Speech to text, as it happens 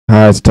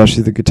Hi, it's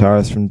Toshi the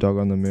guitarist from Dog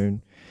on the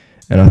Moon,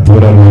 and I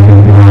thought I'd make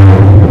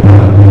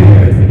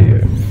a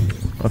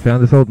video. I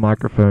found this old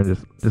microphone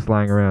just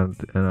lying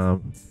around, and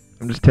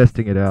I'm just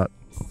testing it out.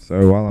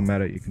 So while I'm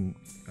at it, you can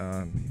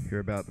hear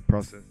about the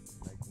process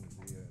of making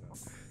the video, and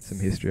some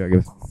history, I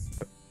guess.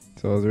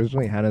 So it was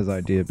originally Hannah's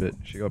idea, but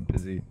she got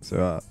busy,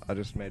 so I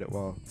just made it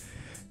while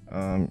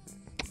I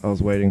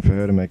was waiting for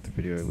her to make the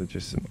video with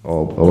just a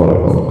lot of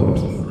old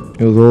clips.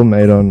 It was all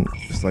made on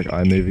just like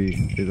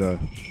iMovie with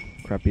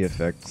crappy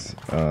effects,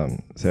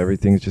 so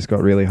everything's just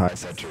got really high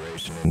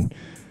saturation and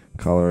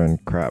color and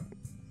crap,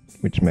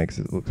 which makes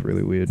it look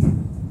really weird.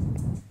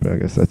 But I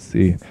guess that's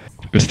the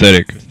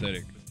aesthetic.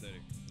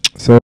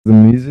 So the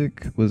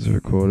music was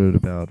recorded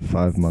about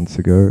 5 months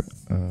ago.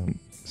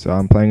 So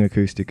I'm playing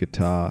acoustic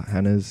guitar,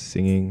 Hannah's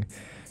singing,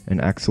 and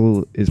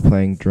Axel is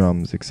playing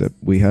drums, except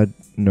we had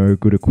no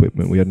good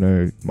equipment, we had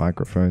no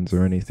microphones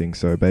or anything,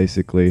 so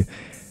basically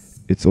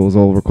it was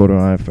all recorded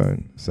on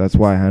iPhone. So that's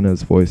why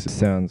Hannah's voice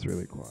sounds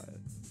really quiet.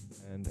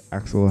 And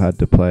Axel had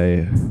to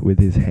play with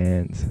his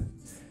hands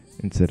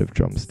instead of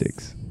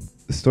drumsticks.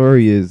 The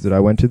story is that I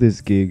went to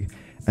this gig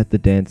at the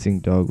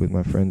Dancing Dog with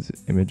my friends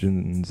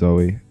Imogen and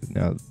Zoe.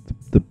 Now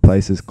the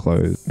place is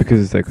closed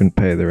because they couldn't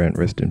pay the rent,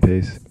 rest in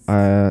peace.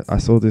 I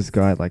saw this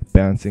guy like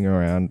bouncing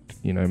around,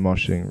 you know,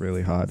 moshing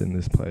really hard in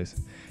this place.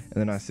 And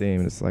then I see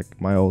him and it's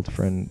like my old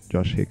friend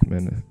Josh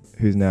Hickman,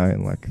 who's now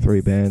in like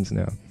 3 bands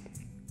now.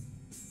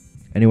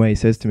 Anyway, he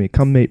says to me,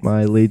 "Come meet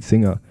my lead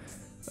singer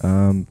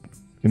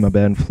in my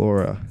band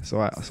Flora." So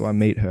I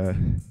meet her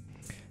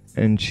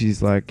and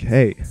she's like,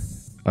 "Hey,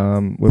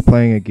 we're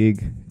playing a gig.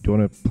 Do you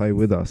want to play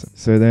with us?"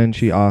 So then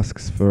she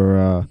asks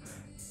for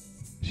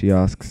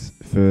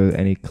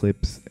any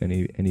clips,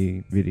 any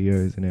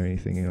videos and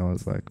everything. And I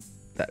was like,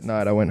 that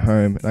night I went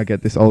home and I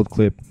get this old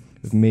clip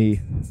of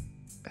me,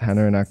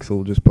 Hannah and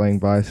Axel just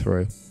playing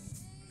Viceroy.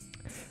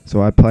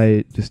 So I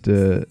play just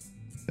a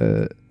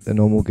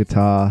normal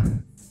guitar,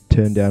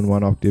 turned down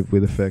 1 octave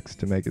with effects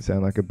to make it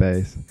sound like a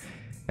bass,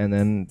 and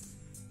then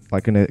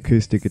like an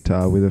acoustic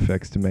guitar with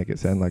effects to make it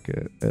sound like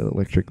an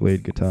electric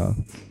lead guitar.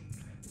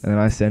 And then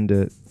I send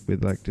it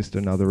with like just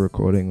another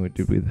recording we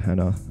did with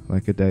Hannah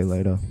like a day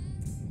later.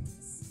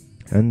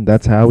 And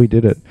that's how we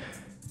did it,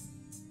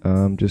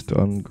 just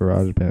on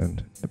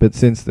GarageBand. But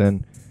since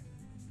then,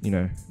 you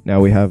know,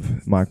 now we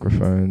have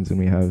microphones and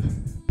we have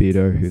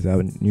Beto, who's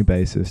our new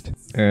bassist,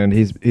 and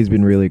he's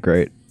been really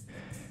great.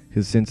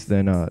 Because since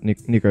then,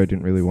 Nico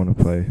didn't really want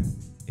to play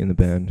in the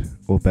band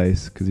or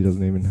bass because he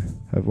doesn't even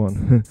have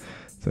one,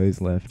 so he's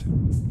left.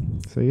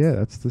 So yeah,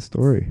 that's the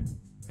story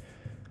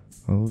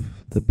of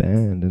the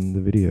band and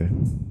the video.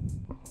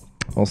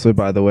 Also,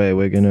 by the way,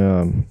 we're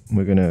gonna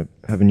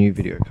have a new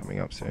video coming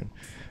up soon.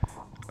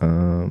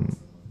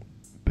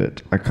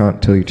 But I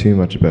can't tell you too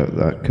much about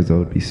that because I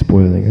would be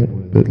spoiling it.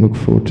 But look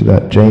forward to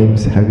that.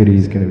 James Haggerty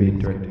is going to be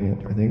directing it,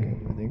 I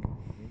think.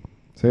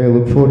 So yeah,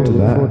 look forward to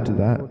that.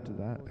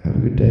 Have a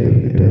good day,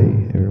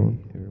 everyone.